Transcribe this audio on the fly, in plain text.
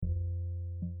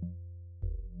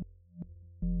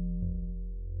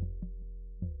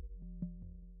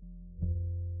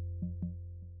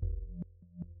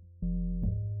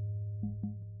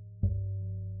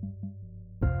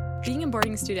a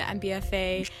boarding student at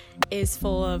BFA is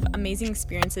full of amazing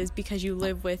experiences because you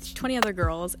live with 20 other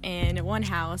girls in one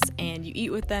house and you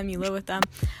eat with them, you live with them.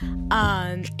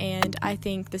 And I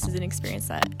think this is an experience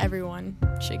that everyone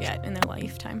should get in their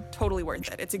lifetime. Totally worth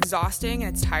it. It's exhausting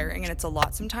and it's tiring and it's a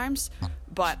lot sometimes,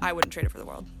 but I wouldn't trade it for the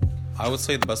world. I would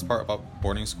say the best part about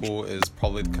boarding school is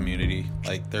probably the community.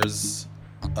 Like, there's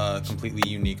a completely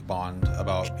unique bond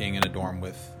about being in a dorm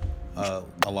with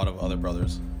a lot of other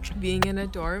brothers. Being in a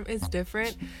dorm is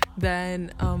different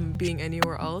than being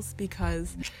anywhere else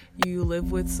because you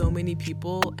live with so many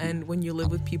people, and when you live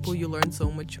with people you learn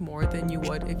so much more than you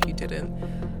would if you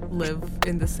didn't live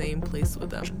in the same place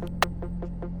with them.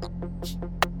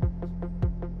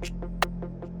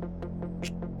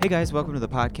 Hey guys, welcome to the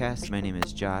podcast. My name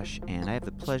is Josh, and I have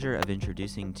the pleasure of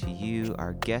introducing to you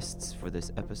our guests for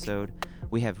this episode.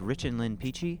 We have Rich and Lynn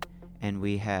Peachy, and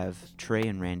we have Trey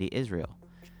and Randy Israel.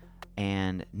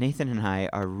 And Nathan and I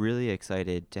are really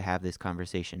excited to have this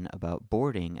conversation about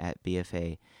boarding at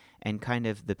BFA and kind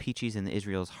of the Peachys and the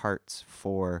Israel's hearts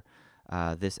for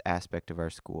this aspect of our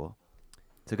school.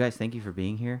 So guys, thank you for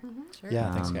being here. Mm-hmm, sure.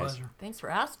 Yeah, thanks guys. Thanks for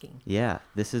asking. Yeah,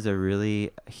 this is a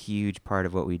really huge part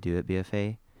of what we do at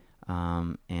BFA.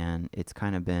 And it's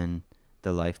kind of been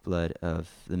the lifeblood of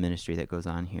the ministry that goes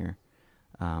on here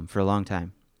for a long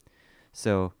time.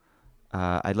 So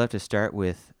I'd love to start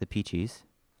with the Peachys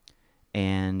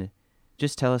and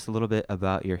just tell us a little bit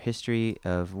about your history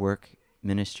of work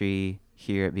ministry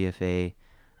here at BFA,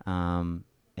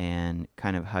 and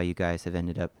kind of how you guys have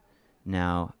ended up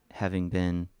now having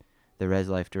been the Res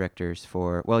Life directors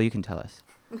for, well, you can tell us.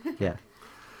 Yeah.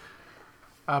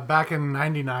 Back in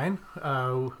 '99,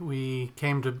 we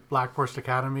came to Black Forest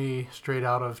Academy straight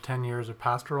out of 10 years of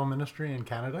pastoral ministry in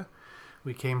Canada.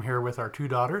 We came here with our two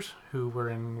daughters, who were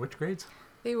in which grades?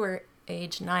 They were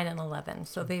age 9 and 11,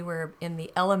 so they were in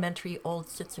the elementary Old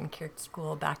Sitzenkirk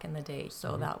school back in the day,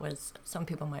 so that was, some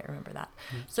people might remember that.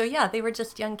 So yeah, they were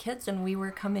just young kids, and we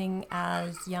were coming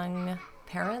as young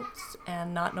parents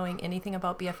and not knowing anything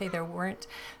about BFA. There weren't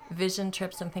vision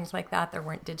trips and things like that. There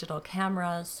weren't digital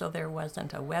cameras, so there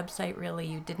wasn't a website really.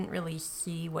 You didn't really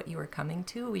see what you were coming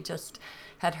to. We just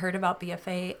had heard about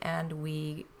BFA, and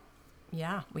we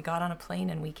got on a plane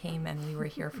and we came, and we were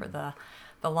here for the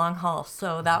long haul.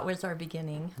 So that was our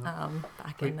beginning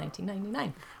back in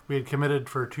 1999. We had committed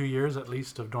for 2 years at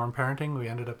least of dorm parenting. We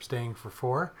ended up staying for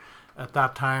 4. At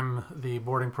that time, the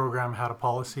boarding program had a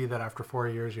policy that after 4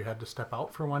 years you had to step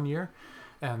out for 1 year.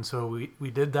 And so we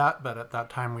did that, but at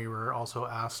that time we were also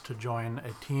asked to join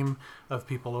a team of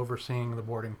people overseeing the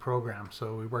boarding program.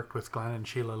 So we worked with Glenn and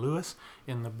Sheila Lewis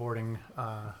in the boarding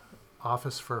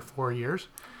office for 4 years.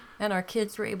 And our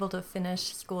kids were able to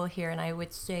finish school here, and I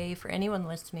would say for anyone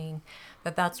listening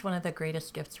that that's one of the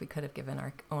greatest gifts we could have given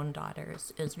our own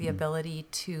daughters, is the ability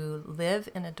to live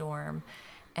in a dorm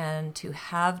and to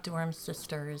have dorm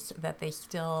sisters that they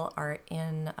still are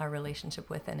in a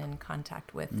relationship with and in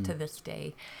contact with to this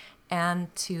day,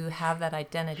 and to have that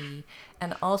identity.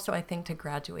 And also, I think, to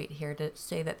graduate here, to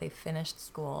say that they finished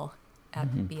school at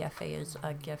BFA is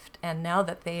a gift. And now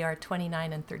that they are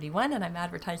 29 and 31, and I'm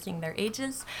advertising their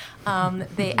ages,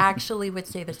 they actually would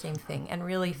say the same thing and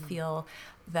really feel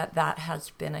that that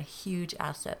has been a huge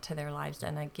asset to their lives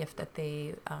and a gift that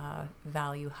they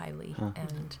value highly.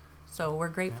 And so we're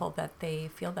grateful that they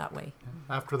feel that way.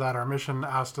 After that, our mission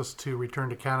asked us to return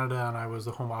to Canada, and I was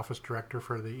the Home Office Director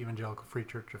for the Evangelical Free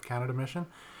Church of Canada mission,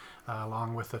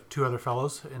 along with the 2 other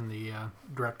fellows in the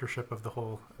directorship of the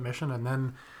whole mission. And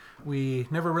then we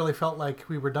never really felt like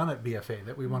we were done at BFA,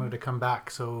 that we wanted to come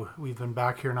back. So we've been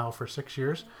back here now for 6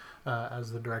 years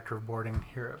as the Director of Boarding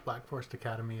here at Black Forest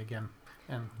Academy again,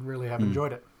 and really have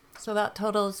enjoyed it. So that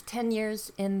totals 10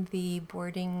 years in the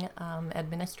boarding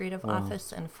administrative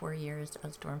office and 4 years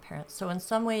as dorm parents. So in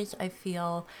some ways, I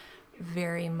feel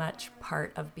very much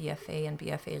part of BFA, and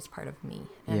BFA is part of me.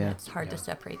 And it's hard to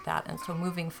separate that. And so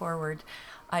moving forward,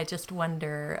 I just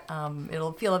wonder,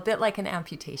 it'll feel a bit like an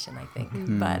amputation, I think,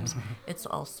 but it's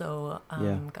also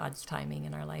God's timing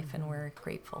in our life, and we're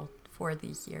grateful for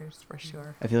these years, for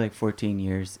sure. I feel like 14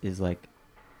 years is like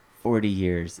 40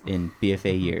 years in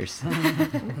BFA years. You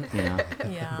know?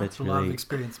 Yeah. That's a lot of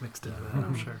experience mixed into that,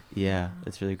 I'm sure. Yeah,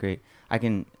 that's really great. I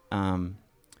can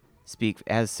speak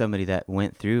as somebody that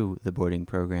went through the boarding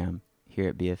program here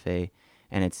at BFA,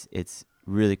 and it's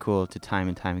really cool to time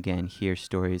and time again hear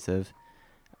stories of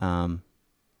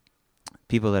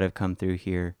people that have come through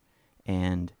here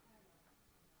and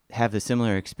have the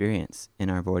similar experience in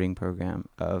our boarding program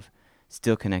of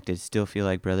still connected, still feel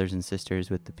like brothers and sisters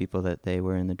with the people that they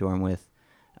were in the dorm with.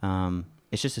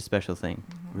 it's just a special thing,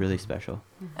 really special.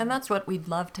 And that's what we'd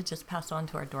love to just pass on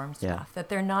to our dorm staff, that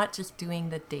they're not just doing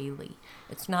the daily.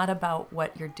 It's not about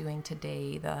what you're doing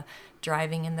today, the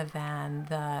driving in the van,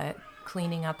 the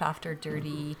cleaning up after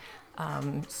dirty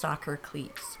soccer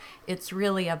cleats. It's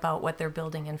really about what they're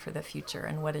building in for the future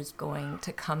and what is going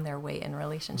to come their way in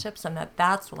relationships, and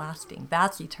that's lasting,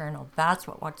 that's eternal, that's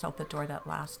what walks out the door that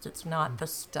lasts. It's not the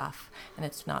stuff, and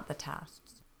it's not the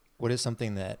tasks. What is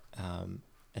something that,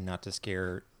 and not to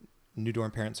scare new dorm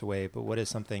parents away, but what is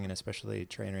something, and especially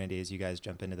Trey and Randy, as you guys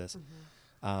jump into this,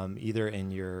 either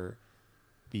in your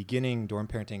beginning dorm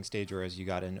parenting stage or as you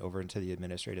got over into the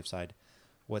administrative side,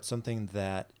 what's something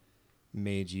that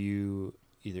made you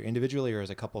either individually or as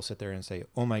a couple sit there and say,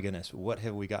 oh my goodness, what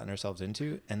have we gotten ourselves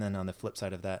into? And then on the flip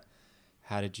side of that,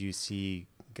 how did you see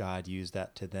God use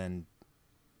that to then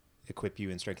equip you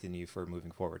and strengthen you for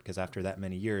moving forward? Because after that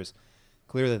many years,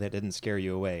 clearly that didn't scare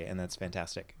you away, and that's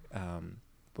fantastic.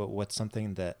 But what's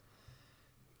something that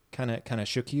kind of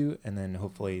shook you and then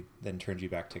hopefully then turned you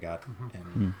back to God?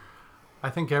 And I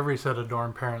think every set of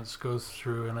dorm parents goes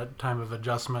through in a time of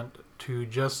adjustment to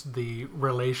just the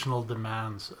relational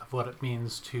demands of what it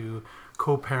means to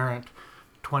co-parent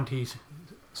 20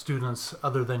 students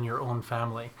other than your own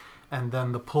family, and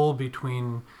then the pull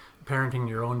between parenting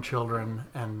your own children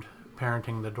and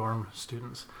parenting the dorm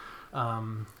students.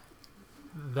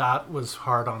 That was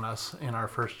hard on us in our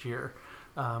first year.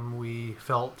 We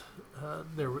felt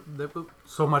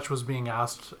so much was being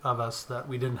asked of us that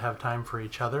we didn't have time for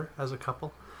each other as a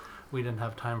couple. We didn't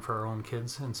have time for our own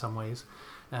kids in some ways.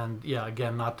 And yeah,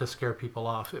 again, not to scare people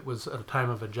off, it was a time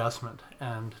of adjustment.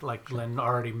 And like Lynn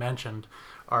already mentioned,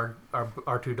 our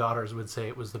two daughters would say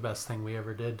it was the best thing we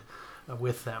ever did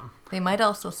with them. They might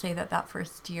also say that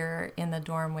first year in the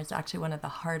dorm was actually one of the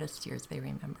hardest years they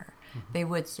remember. They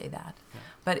would say that. Yeah.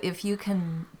 But if you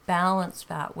can balance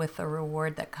that with the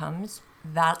reward that comes,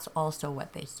 that's also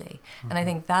what they say. And I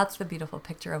think that's the beautiful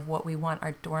picture of what we want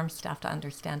our dorm staff to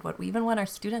understand, what we even want our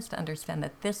students to understand,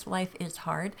 that this life is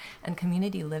hard and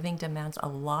community living demands a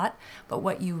lot, but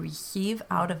what you receive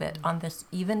out of it on this,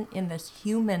 even in this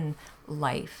human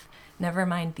life, never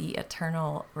mind the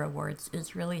eternal rewards,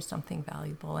 is really something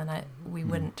valuable, and we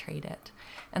wouldn't trade it.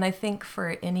 And I think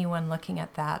for anyone looking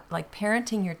at that, like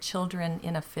parenting your children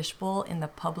in a fishbowl in the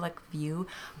public view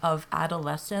of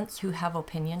adolescents who have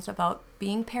opinions about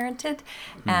being parented,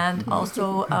 and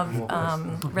also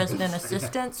of resident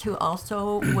assistants who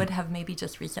also would have maybe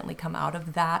just recently come out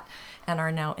of that and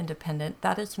are now independent,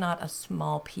 that is not a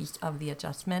small piece of the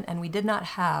adjustment. And we did not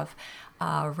have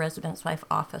a residence life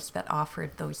office that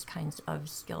offered those kinds of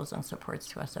skills and supports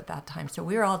to us at that time. So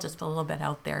we were all just a little bit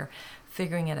out there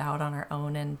figuring it out on our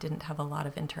own and didn't have a lot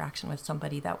of interaction with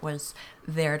somebody that was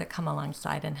there to come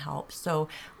alongside and help. So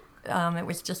it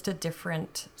was just a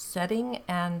different setting,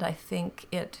 and I think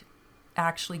it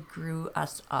actually grew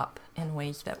us up in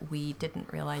ways that we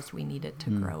didn't realize we needed to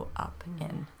grow up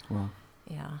in. Wow.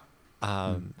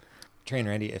 Yeah. Trey and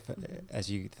Randy, if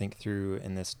as you think through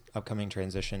in this upcoming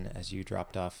transition, as you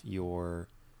dropped off your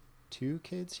 3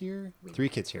 kids here,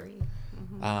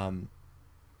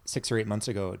 6 or 8 months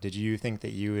ago, did you think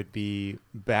that you would be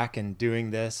back and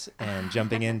doing this and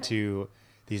jumping into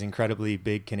these incredibly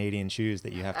big Canadian shoes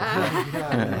that you have to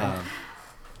fill?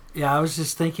 Yeah, I was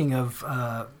just thinking of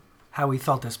how we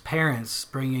felt as parents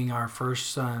bringing our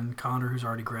first son, Connor, who's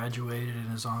already graduated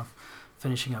and is off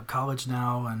finishing up college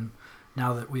now, and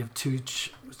now that we have 2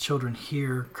 children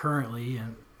here currently,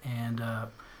 and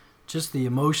just the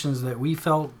emotions that we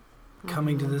felt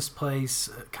coming to this place,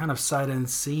 kind of sight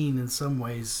unseen in some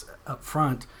ways up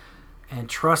front, and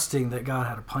trusting that God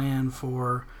had a plan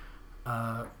for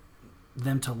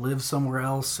them to live somewhere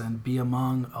else and be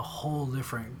among a whole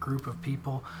different group of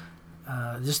people.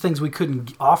 Just things we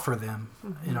couldn't offer them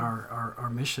in our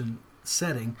mission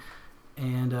setting.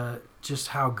 And just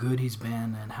how good he's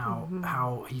been, and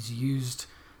how he's used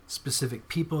specific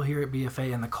people here at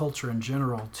BFA and the culture in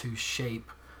general to shape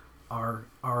our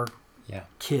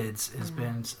kids has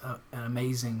been an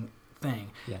amazing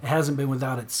thing. Yeah. It hasn't been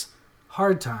without its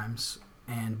hard times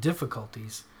and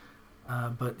difficulties,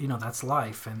 but that's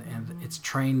life, and it's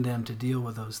trained them to deal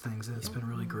with those things, and it's been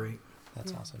really great.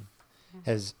 That's awesome.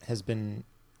 Has been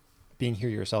being here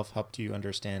yourself helped you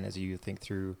understand, as you think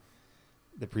through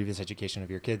the previous education of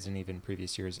your kids and even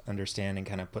previous years, understand and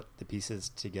kind of put the pieces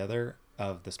together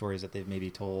of the stories that they've maybe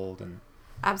told? And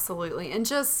absolutely. And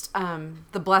just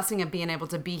the blessing of being able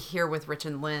to be here with Rich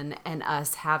and Lynn and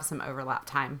us have some overlap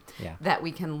time that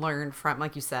we can learn from,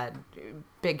 like you said,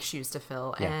 big shoes to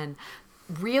fill. And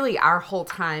really our whole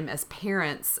time as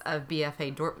parents of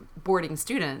BFA boarding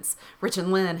students, Rich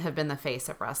and Lynn have been the face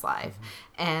of Rest Life.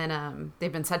 And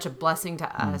they've been such a blessing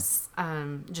to us.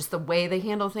 Just the way they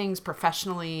handle things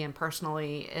professionally and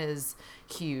personally is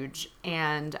huge.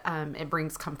 And it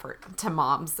brings comfort to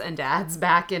moms and dads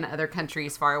back in other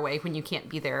countries far away when you can't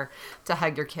be there to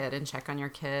hug your kid and check on your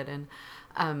kid.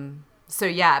 And so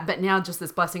yeah, but now just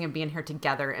this blessing of being here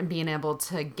together and being able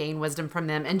to gain wisdom from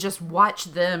them and just watch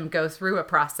them go through a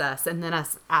process, and then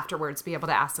us afterwards be able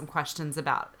to ask some questions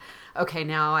about, okay,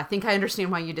 now I think I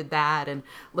understand why you did that, and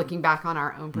looking back on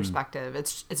our own perspective.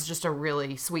 It's just a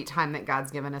really sweet time that God's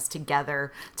given us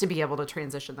together to be able to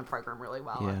transition the program really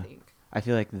well, I think. I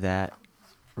feel like that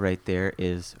right there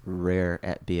is rare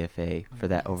at BFA for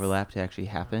that overlap to actually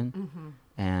happen.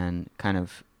 And kind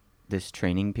of this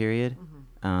training period,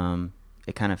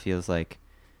 it kind of feels like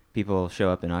people show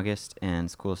up in August and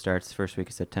school starts first week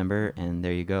of September, and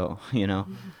there you go, you know?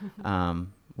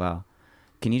 Wow.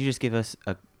 Can you just give us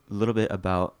a little bit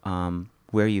about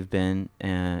where you've been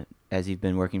as you've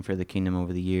been working for the Kingdom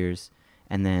over the years,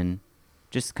 and then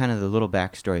just kind of the little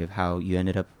backstory of how you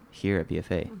ended up here at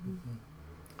BFA?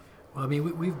 Well, I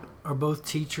mean, we are both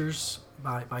teachers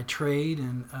by trade,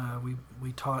 and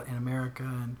we taught in America,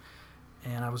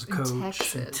 and I was a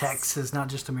coach in Texas, not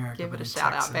just America, Give but it a in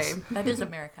shout Texas. out, babe. That is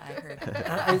America, I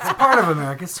heard. It's part of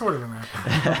America. It's sort of America.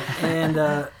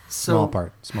 And so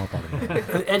Small part of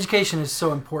it. education is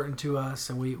so important to us,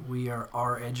 and we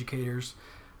are educators.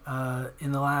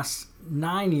 In the last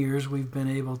 9 years, we've been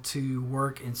able to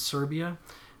work in Serbia,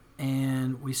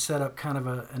 and we set up kind of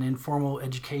an informal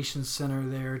education center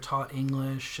there, taught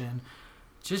English, and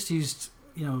just used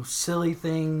silly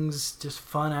things, just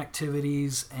fun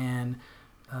activities, and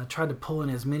tried to pull in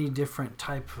as many different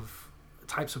types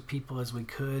of people as we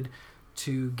could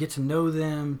to get to know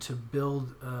them, to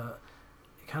build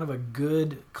kind of a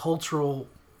good cultural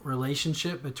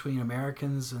relationship between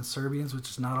Americans and Serbians, which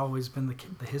has not always been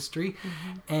the history,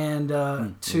 and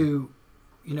to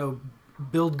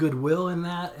build goodwill in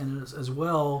that, and as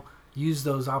well use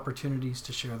those opportunities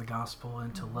to share the gospel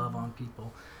and to love on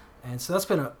people. And so that's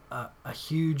been a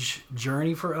huge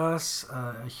journey for us,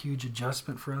 a huge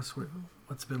adjustment for us.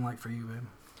 What's it been like for you, babe?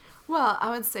 Well, I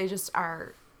would say just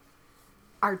our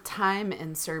time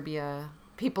in Serbia,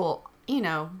 people,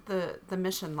 the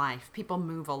mission life, people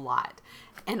move a lot.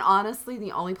 And honestly,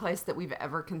 the only place that we've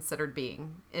ever considered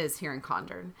being is here in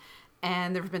Condren.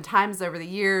 And there have been times over the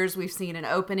years we've seen an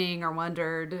opening or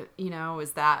wondered,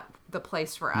 is that the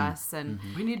place for us? And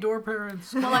we need door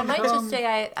parents. Well, I might just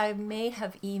say I may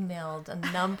have emailed a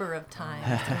number of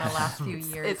times in the last few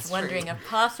years, It's wondering true. if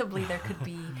possibly there could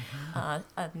be a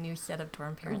new set of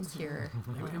dorm parents here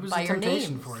It was by a your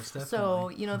temptation names. for us,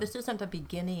 definitely. So, this isn't a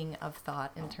beginning of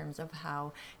thought in terms of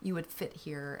how you would fit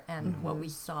here and what we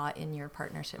saw in your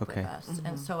partnership with us.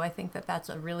 And so I think that that's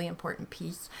a really important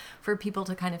piece for people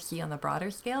to kind of see on the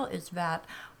broader scale, is that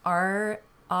our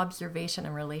observation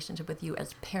and relationship with you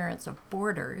as parents of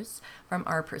boarders, from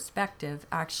our perspective,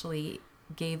 actually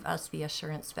gave us the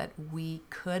assurance that we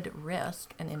could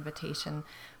risk an invitation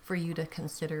for you to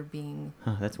consider being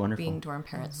That's wonderful. being dorm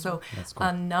parents. So That's cool.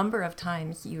 a number of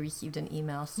times you received an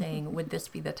email saying, would this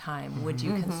be the time? Would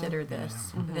you consider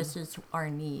this? This is our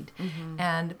need.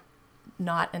 And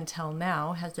not until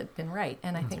now has it been right.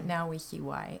 And I think now we see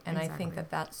why. And I think that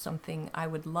that's something I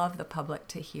would love the public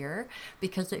to hear,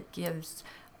 because it gives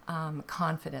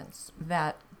confidence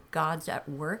that God's at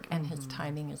work and his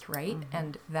timing is right,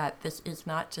 and that this is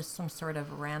not just some sort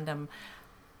of random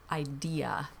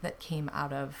idea that came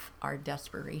out of our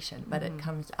desperation, but it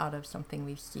comes out of something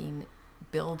we've seen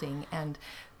building and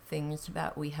things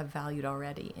that we have valued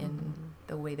already in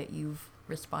the way that you've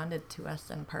responded to us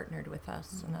and partnered with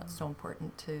us. And that's so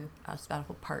important to us, that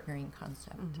whole partnering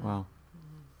concept. Wow.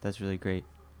 That's really great.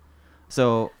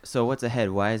 So what's ahead?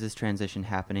 Why is this transition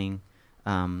happening?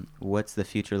 What's the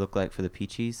future look like for the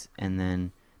Peachies? And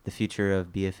then the future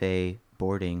of BFA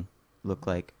boarding look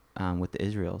like with the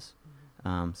Israels?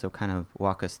 So kind of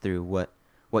walk us through what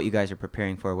you guys are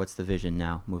preparing for. What's the vision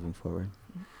now moving forward?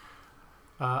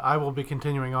 I will be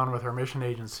continuing on with our mission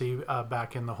agency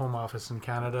back in the home office in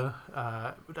Canada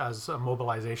as a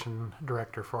mobilization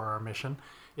director for our mission.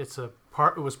 It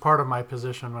was part of my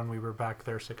position when we were back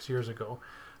there 6 years ago,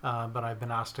 but I've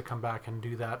been asked to come back and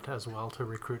do that as well, to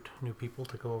recruit new people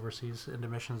to go overseas into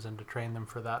missions and to train them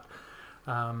for that.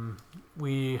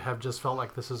 We have just felt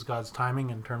like this is God's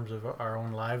timing in terms of our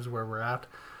own lives, where we're at.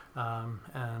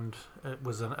 And it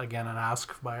was again an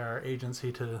ask by our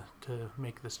agency to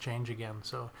make this change again.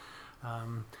 So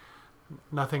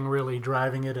nothing really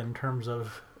driving it in terms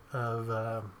of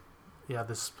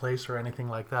this place or anything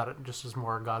like that. It just is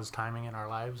more God's timing in our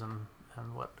lives and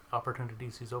what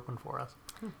opportunities He's opened for us.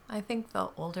 I think the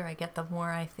older I get, the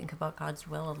more I think about God's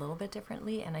will a little bit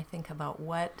differently, and I think about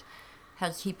what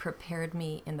has He prepared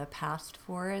me in the past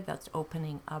for that's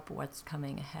opening up what's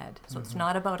coming ahead. So it's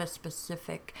not about a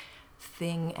specific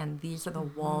thing and these are the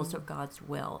walls of God's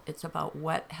will. It's about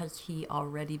what has He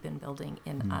already been building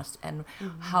in us, and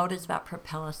how does that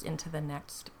propel us into the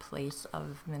next place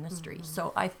of ministry.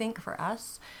 So I think for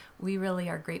us, we really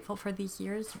are grateful for these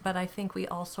years, but I think we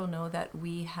also know that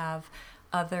we have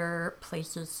other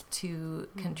places to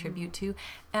contribute to,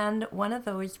 and one of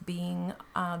those being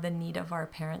the need of our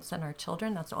parents and our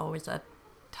children. That's always a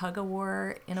tug of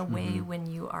war in a way when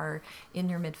you are in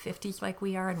your mid-50s like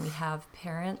we are, and we have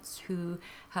parents who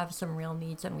have some real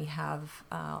needs, and we have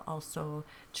also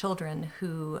children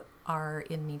who are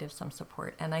in need of some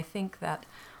support. And I think that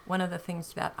one of the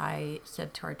things that I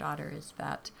said to our daughter is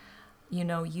that, you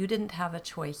know, you didn't have a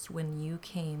choice when you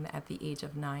came at the age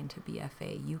of 9 to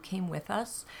BFA. You came with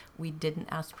us. We didn't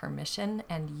ask permission,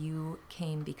 and you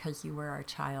came because you were our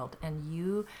child, and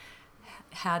you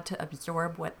had to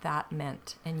absorb what that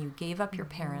meant, and you gave up your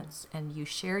parents, and you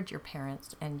shared your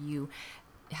parents, and you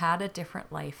had a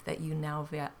different life that you now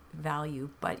value,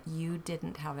 but you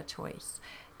didn't have a choice.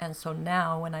 And so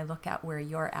now when I look at where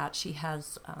you're at, she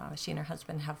and her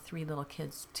husband have 3 little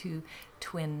kids, 2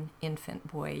 twin infant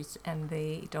boys, and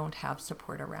they don't have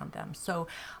support around them. So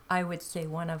I would say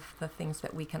one of the things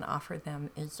that we can offer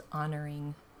them is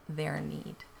honoring their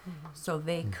need. So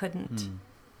they couldn't,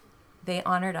 they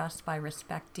honored us by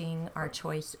respecting our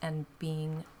choice and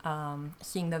being,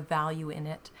 seeing the value in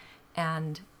it,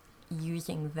 and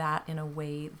using that in a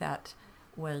way that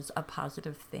was a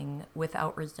positive thing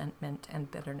without resentment and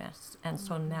bitterness. And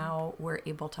so now we're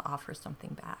able to offer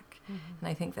something back. And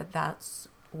I think that that's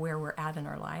where we're at in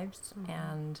our lives.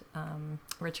 And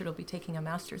Richard will be taking a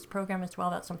master's program as well.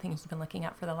 That's something he's been looking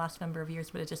at for the last number of years,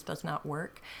 but it just does not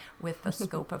work with the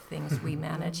scope of things we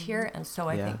manage here. And so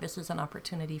I think this is an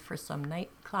opportunity for some night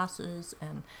classes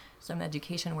and some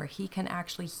education where he can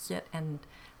actually sit and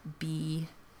be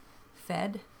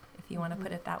fed, if you want to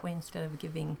put it that way, instead of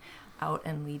giving out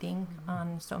and leading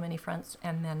on so many fronts.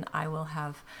 And then I will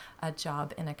have a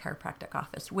job in a chiropractic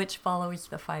office, which follows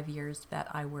the 5 years that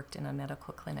I worked in a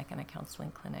medical clinic and a counseling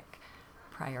clinic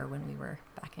prior when we were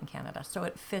back in Canada. So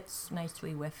it fits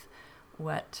nicely with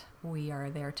what we are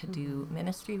there to do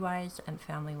ministry-wise and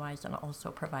family-wise, and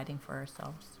also providing for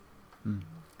ourselves. And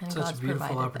Such God's a beautiful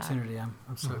provided opportunity. I'm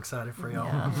so excited for y'all.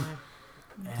 Yeah.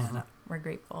 And We're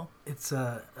grateful. it's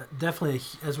definitely,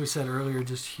 as we said earlier,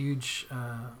 just huge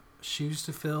shoes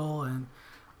to fill. And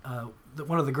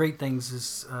one of the great things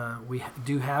is we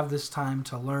do have this time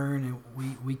to learn,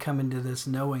 and we come into this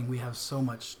knowing we have so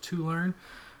much to learn,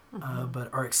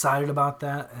 but are excited about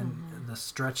that, and the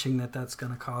stretching that's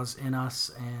going to cause in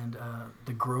us, and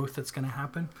the growth that's going to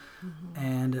happen.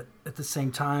 And at the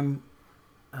same time,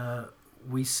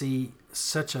 we see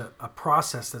such a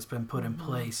process that's been put in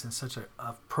place, and such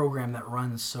a program that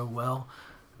runs so well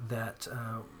that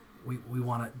we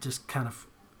want to just kind of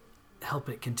help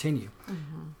it continue.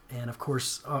 And of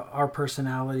course, our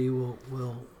personality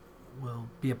will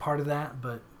be a part of that,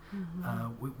 but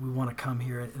we want to come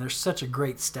here, and there's such a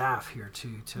great staff here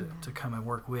to come and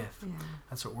work with.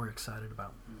 That's what we're excited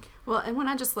about. Well, and when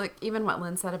I just look, even what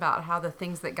Lynn said about how the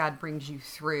things that God brings you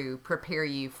through prepare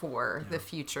you for the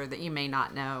future, that you may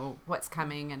not know what's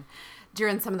coming. And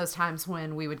during some of those times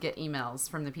when we would get emails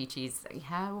from the Peachies,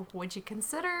 would you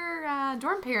consider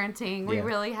dorm parenting? We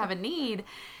really have a need.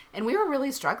 And we were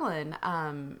really struggling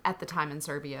at the time in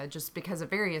Serbia, just because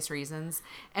of various reasons.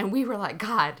 And we were like,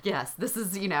 God, yes, this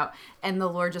is, and the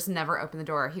Lord just never opened the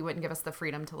door. He wouldn't give us the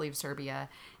freedom to leave Serbia.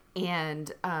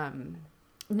 And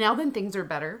now then things are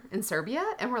better in Serbia.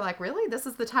 And we're like, really? This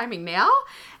is the timing now?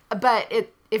 But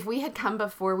if we had come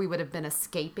before, we would have been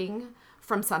escaping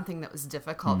from something that was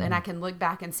difficult. And I can look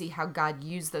back and see how God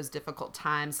used those difficult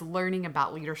times, learning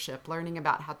about leadership, learning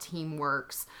about how team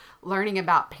works, learning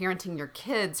about parenting your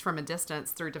kids from a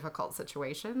distance through difficult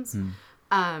situations,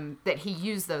 that He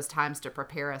used those times to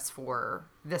prepare us for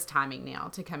this timing now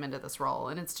to come into this role.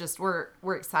 And it's just,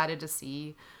 we're excited to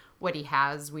see what He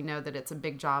has. We know that it's a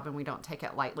big job, and we don't take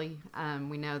it lightly.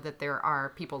 We know that there are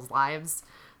people's lives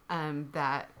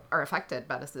that are affected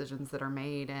by decisions that are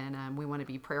made, and we want to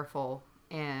be prayerful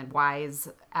and wise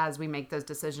as we make those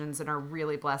decisions, and are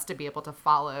really blessed to be able to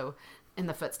follow in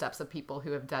the footsteps of people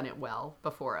who have done it well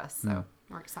before us. So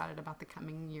we're excited about the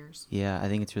coming years. Yeah, I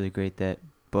think it's really great that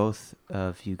both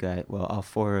of you guys, well, all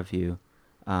 4 of you,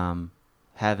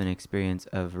 have an experience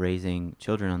of raising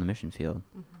children on the mission field.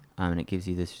 and it gives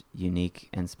you this unique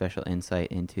and special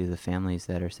insight into the families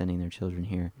that are sending their children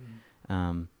here.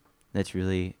 That's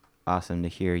really awesome to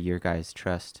hear your guys'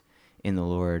 trust in the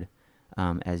Lord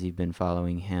as you've been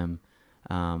following Him,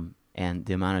 and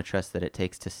the amount of trust that it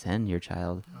takes to send your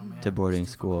child to boarding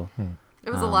school. It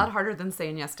was a lot harder than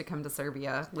saying yes to come to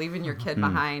Serbia. Leaving your kid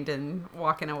behind and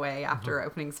walking away after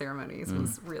opening ceremonies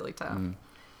was really tough.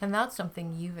 And that's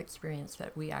something you've experienced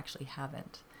that we actually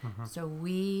haven't. So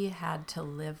we had to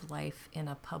live life in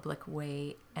a public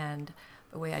way, and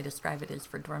the way I describe it is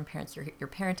for dorm parents, your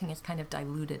parenting is kind of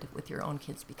diluted with your own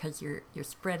kids because you're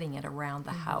spreading it around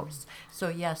the house. So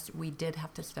yes, we did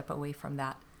have to step away from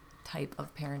that type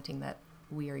of parenting that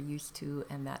we are used to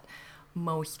and that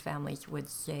most families would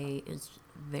say is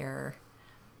their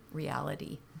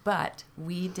reality. But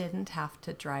we didn't have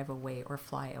to drive away or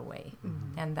fly away.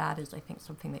 And that is, I think,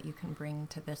 something that you can bring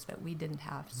to this that we didn't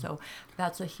have. So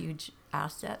that's a huge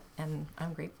asset, and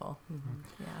I'm grateful.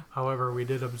 Yeah. However, we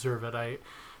did observe it.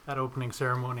 At opening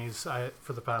ceremonies,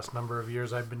 for the past number of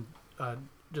years, I've been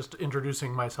just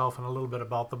introducing myself and a little bit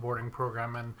about the boarding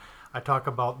program, and I talk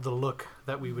about the look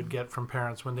that we would get from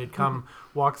parents when they'd come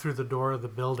walk through the door of the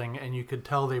building, and you could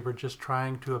tell they were just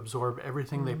trying to absorb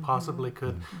everything they possibly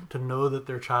could to know that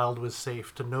their child was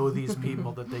safe, to know these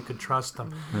people, that they could trust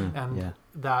them. And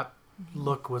that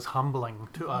look was humbling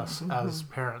to us as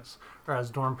parents, or as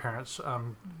dorm parents,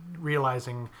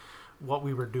 realizing what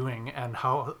we were doing and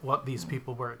what these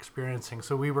people were experiencing.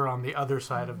 So we were on the other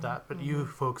side of that, but you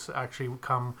folks actually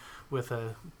come with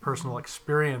a personal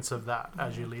experience of that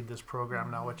as you lead this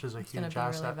program now, which is a huge asset. It's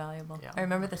going to be really valuable. Yeah. I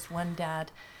remember this one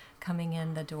dad coming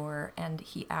in the door, and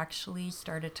he actually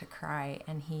started to cry,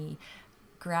 and he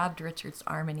grabbed Richard's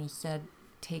arm and he said,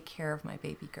 "Take care of my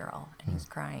baby girl," and he's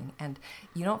crying. And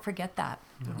you don't forget that.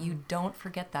 You don't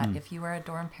forget that. If you are a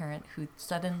dorm parent who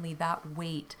suddenly that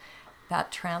weight, that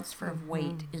transfer of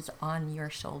weight is on your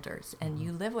shoulders, and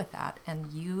you live with that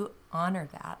and you honor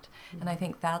that. And I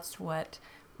think that's what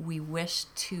we wish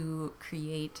to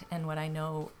create, and what I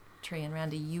know, Trey and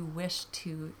Randy, you wish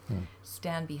to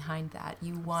stand behind that.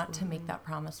 You want to make that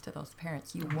promise to those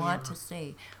parents. You want to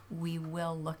say, we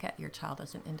will look at your child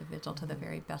as an individual to the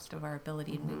very best of our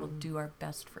ability, and we will do our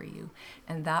best for you.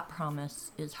 And that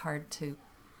promise is hard to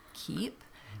keep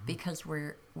because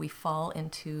we fall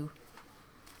into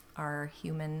our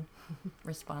human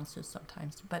responses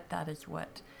sometimes, but that is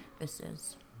what this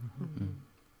is.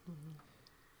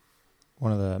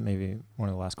 One of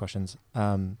the last questions.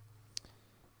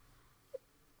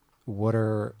 What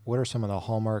are some of the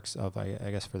hallmarks of, I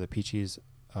guess, for the Peachies,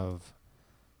 of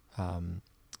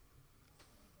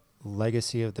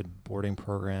legacy of the boarding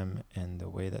program and the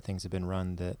way that things have been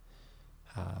run that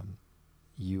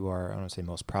you are, I don't want to say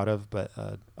most proud of, but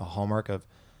a hallmark of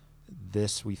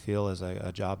this we feel is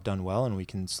a job done well, and we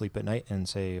can sleep at night and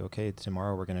say, okay,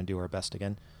 tomorrow we're going to do our best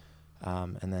again.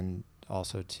 And then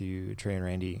also to Trey and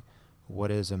Randy,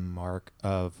 what is a mark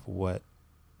of what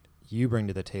you bring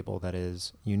to the table that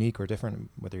is unique or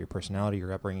different, whether your personality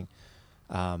or upbringing,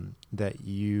 that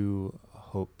you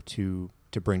hope to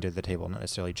bring to the table, not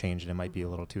necessarily change, and it might be a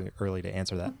little too early to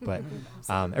answer that, but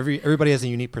everybody has a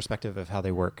unique perspective of how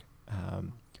they work.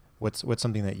 What's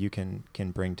something that you can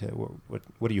bring to,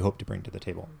 what do you hope to bring to the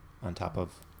table on top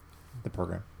of the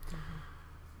program?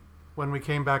 When we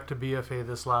came back to BFA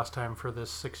this last time for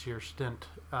this 6-year stint,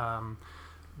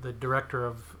 the director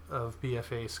of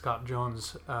BFA, Scott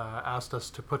Jones, asked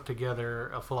us to put together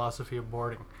a philosophy of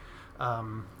boarding,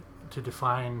 to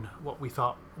define what we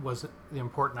thought was the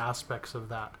important aspects of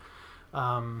that.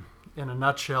 In a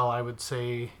nutshell, I would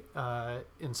say,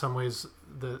 in some ways,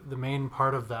 the main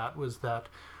part of that was that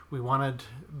we wanted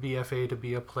BFA to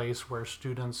be a place where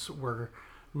students were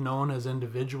known as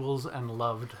individuals and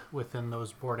loved within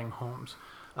those boarding homes,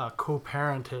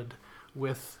 co-parented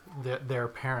with their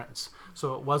parents.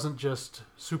 So it wasn't just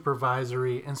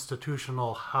supervisory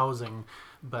institutional housing,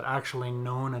 but actually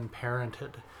known and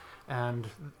parented. And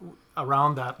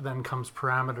around that then comes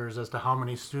parameters as to how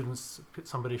many students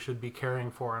somebody should be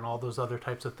caring for and all those other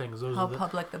types of things. Those how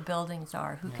public the buildings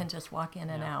are, who can just walk in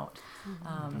and out,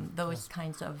 those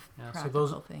kinds of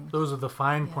practical things. Those are the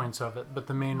fine points of it, but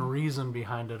the main reason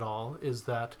behind it all is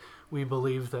that we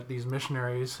believe that these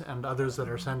missionaries and others that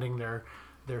are sending their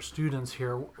students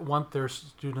here want their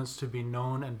students to be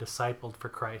known and discipled for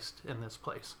Christ in this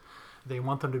place. They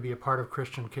want them to be a part of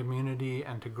Christian community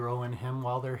and to grow in Him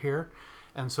while they're here.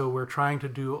 And so we're trying to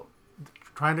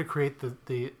create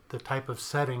the type of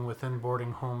setting within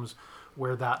boarding homes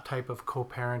where that type of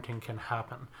co-parenting can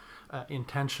happen.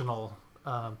 Intentional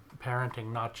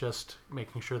parenting, not just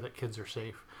making sure that kids are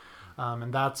safe.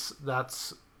 And that's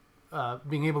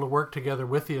being able to work together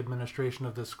with the administration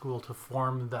of this school to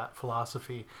form that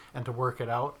philosophy and to work it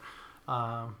out.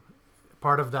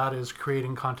 Part of that is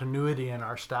creating continuity in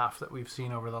our staff that we've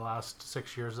seen over the last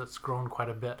 6 years. That's grown quite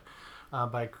a bit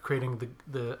by creating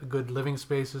the good living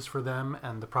spaces for them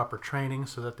and the proper training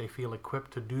so that they feel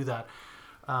equipped to do that.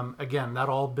 Again, that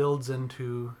all builds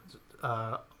into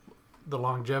the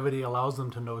longevity, allows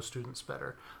them to know students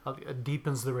better. It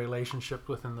deepens the relationship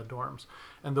within the dorms.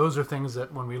 And those are things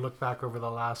that when we look back over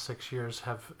the last 6 years,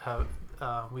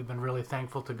 we've been really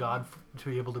thankful to God to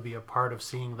be able to be a part of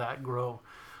seeing that grow.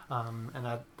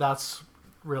 And that's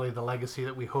really the legacy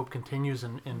that we hope continues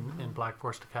in Black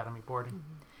Forest Academy boarding.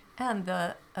 And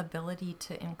the ability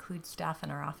to include staff in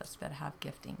our office that have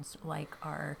giftings, like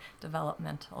our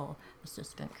developmental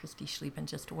assistant, Christy Schlieben.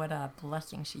 Just what a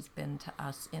blessing she's been to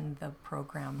us in the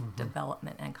program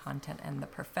development and content and the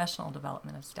professional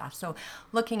development of staff. So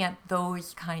looking at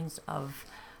those kinds of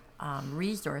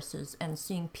resources and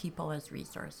seeing people as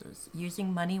resources,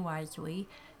 using money wisely,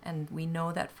 and we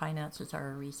know that finances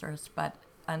are a resource, but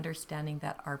understanding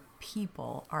that our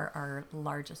people are our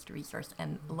largest resource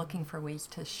and looking for ways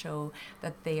to show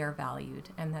that they are valued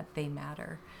and that they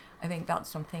matter. I think that's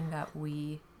something that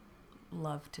we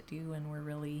love to do, and we're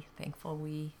really thankful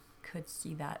we could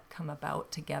see that come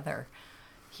about together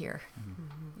here.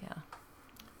 Yeah.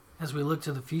 As we look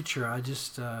to the future, I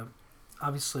just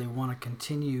obviously want to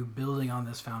continue building on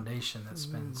this foundation that's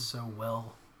been so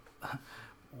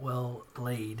well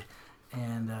laid,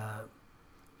 and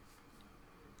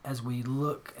as we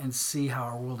look and see how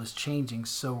our world is changing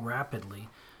so rapidly,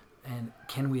 and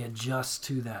can we adjust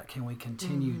to that? Can we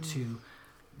continue to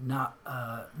not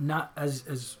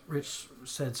as Rich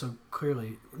said so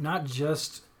clearly, not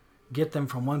just get them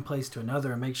from one place to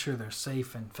another and make sure they're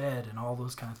safe and fed and all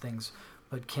those kind of things,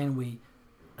 but can we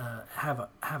have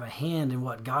a hand in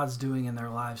what God's doing in their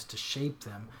lives to shape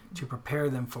them, to prepare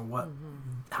them for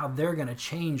how they're going to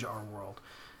change our world,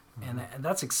 and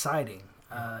that's exciting.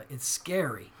 It's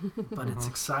scary, but it's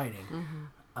exciting.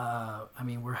 I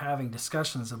mean, we're having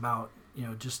discussions about,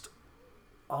 just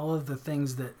all of the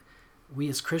things that we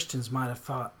as Christians might have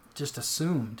thought, just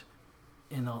assumed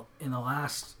in the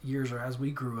last years or as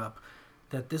we grew up,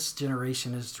 that this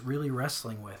generation is really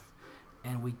wrestling with.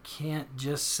 And we can't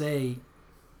just say,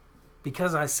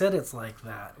 because I said it's like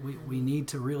that. We need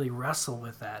to really wrestle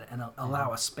with that and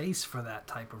allow a space for that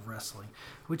type of wrestling,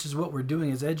 which is what we're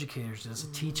doing as educators, is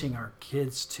teaching our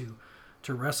kids to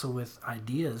wrestle with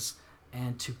ideas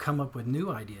and to come up with new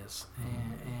ideas.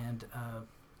 And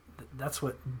that's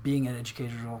what being an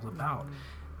educator is all about.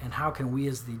 And how can we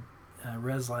as the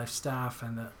Res Life staff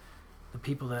and the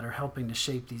people that are helping to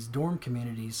shape these dorm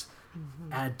communities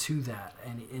add to that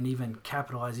and even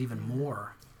capitalize even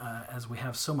more as we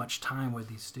have so much time with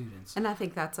these students. And I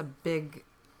think that's a big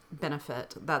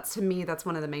benefit. To me, that's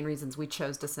one of the main reasons we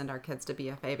chose to send our kids to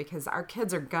BFA, because our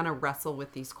kids are going to wrestle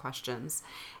with these questions.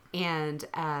 And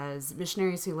as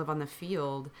missionaries who live on the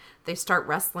field, they start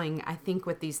wrestling, I think,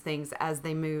 with these things as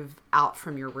they move out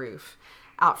from your roof,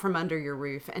 out from under your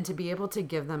roof, and to be able to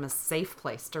give them a safe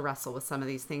place to wrestle with some of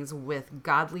these things with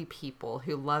godly people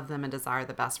who love them and desire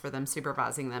the best for them,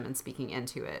 supervising them and speaking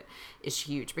into it is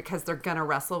huge, because they're going to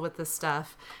wrestle with this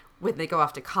stuff when they go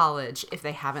off to college if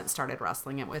they haven't started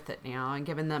wrestling it with it now, and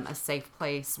giving them a safe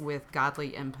place with godly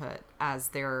input as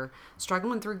they're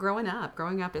struggling through growing up.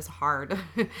 Growing up is hard.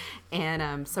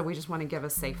 And so we just want to give a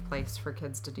safe place for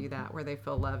kids to do that, where they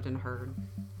feel loved and heard.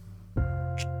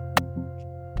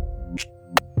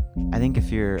 I think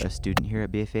if you're a student here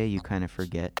at BFA, you kind of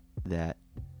forget that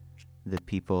the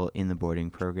people in the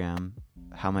boarding program,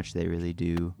 how much they really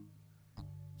do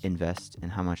invest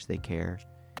and how much they care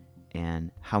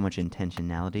and how much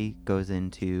intentionality goes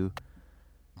into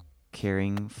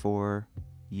caring for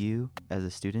you as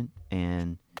a student.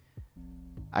 And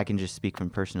I can just speak from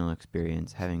personal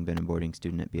experience, having been a boarding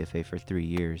student at BFA for 3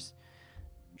 years.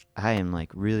 I am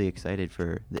really excited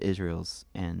for the Israels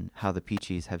and how the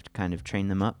Peachies have kind of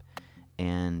trained them up,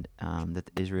 and that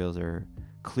the Israels are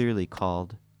clearly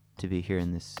called to be here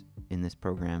in this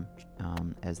program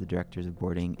as the directors of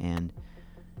boarding. And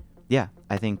yeah,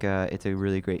 I think it's a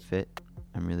really great fit.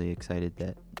 I'm really excited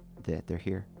that they're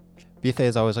here. BFA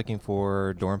is always looking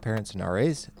for dorm parents and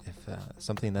RAs. If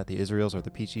something that the Israels or the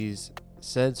Peachies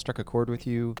said struck a chord with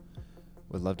you,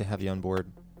 would love to have you on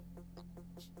board.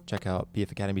 Check out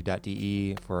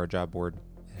bfacademy.de for our job board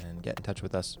and get in touch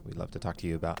with us. We'd love to talk to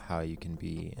you about how you can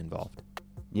be involved.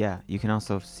 Yeah, you can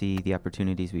also see the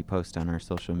opportunities we post on our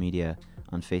social media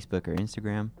on Facebook or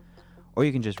Instagram, or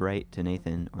you can just write to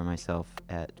Nathan or myself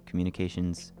at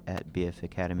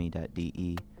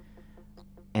communications@bfacademy.de.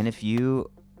 And if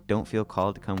you don't feel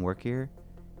called to come work here,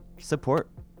 support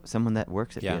someone that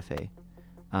works at BFA.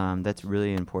 That's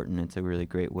really important. It's a really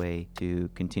great way to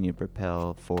continue to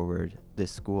propel forward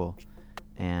this school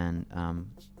and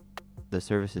the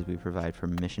services we provide for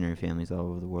missionary families all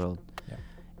over the world. Yeah.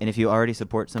 And if you already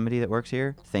support somebody that works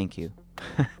here, thank you.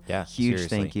 Yeah, Huge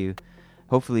seriously. thank you.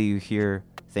 Hopefully you hear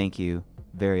thank you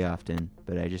very often,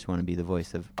 but I just want to be the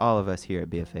voice of all of us here at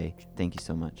BFA. Thank you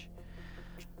so much.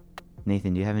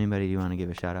 Nathan, do you have anybody you want to give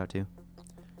a shout out to?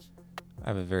 I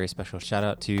have a very special shout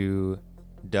out to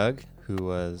Doug, who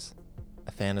was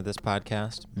a fan of this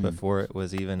podcast before it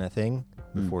was even a thing,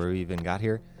 before we even got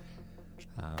here.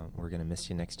 We're going to miss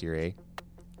you next year,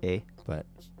 But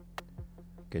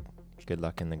good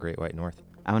luck in the Great White North.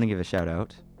 I want to give a shout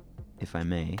out, if I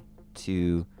may,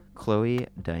 to Chloe,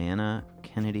 Diana,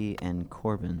 Kennedy, and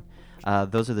Corbin.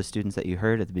 Those are the students that you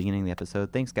heard at the beginning of the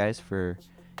episode. Thanks, guys, for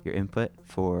your input,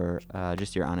 for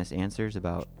just your honest answers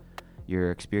about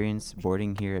your experience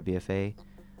boarding here at BFA.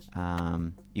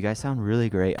 You guys sound really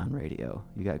great on radio.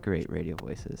 You got great radio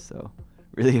voices, so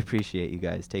really appreciate you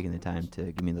guys taking the time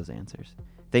to give me those answers.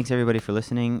 Thanks, everybody, for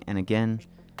listening. And again,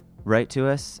 write to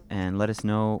us and let us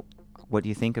know what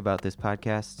you think about this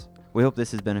podcast. We hope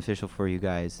this is beneficial for you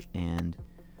guys, and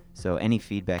so any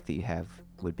feedback that you have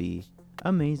would be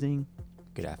amazing.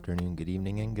 Good afternoon, good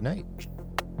evening, and good night.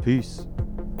 Peace.